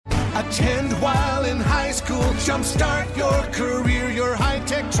Attend while in high school. Jumpstart your career. Your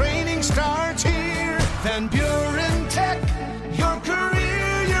high-tech training starts here. Van Buren Tech. Your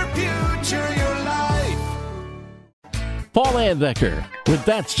career, your future, your life. Paul Anbecker with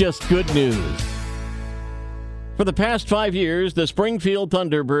That's Just Good News. For the past 5 years, the Springfield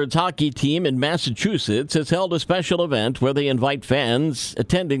Thunderbirds hockey team in Massachusetts has held a special event where they invite fans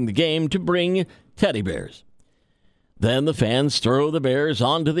attending the game to bring teddy bears. Then the fans throw the bears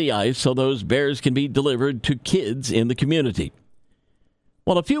onto the ice so those bears can be delivered to kids in the community.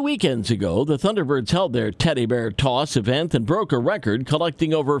 Well, a few weekends ago, the Thunderbirds held their teddy bear toss event and broke a record,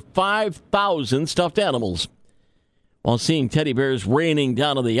 collecting over 5,000 stuffed animals. While seeing teddy bears raining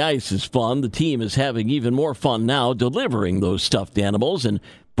down on the ice is fun, the team is having even more fun now delivering those stuffed animals and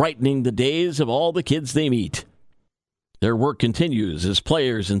brightening the days of all the kids they meet. Their work continues as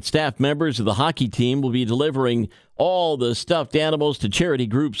players and staff members of the hockey team will be delivering all the stuffed animals to charity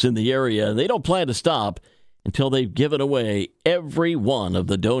groups in the area, and they don't plan to stop until they've given away every one of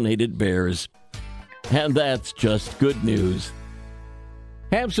the donated bears. And that's just good news.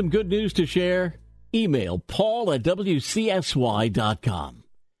 Have some good news to share? Email paul@wcsy.com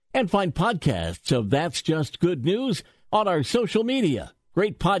and find podcasts of That's Just Good News on our social media,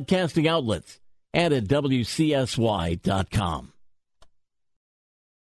 great podcasting outlets, and at wcsy.com.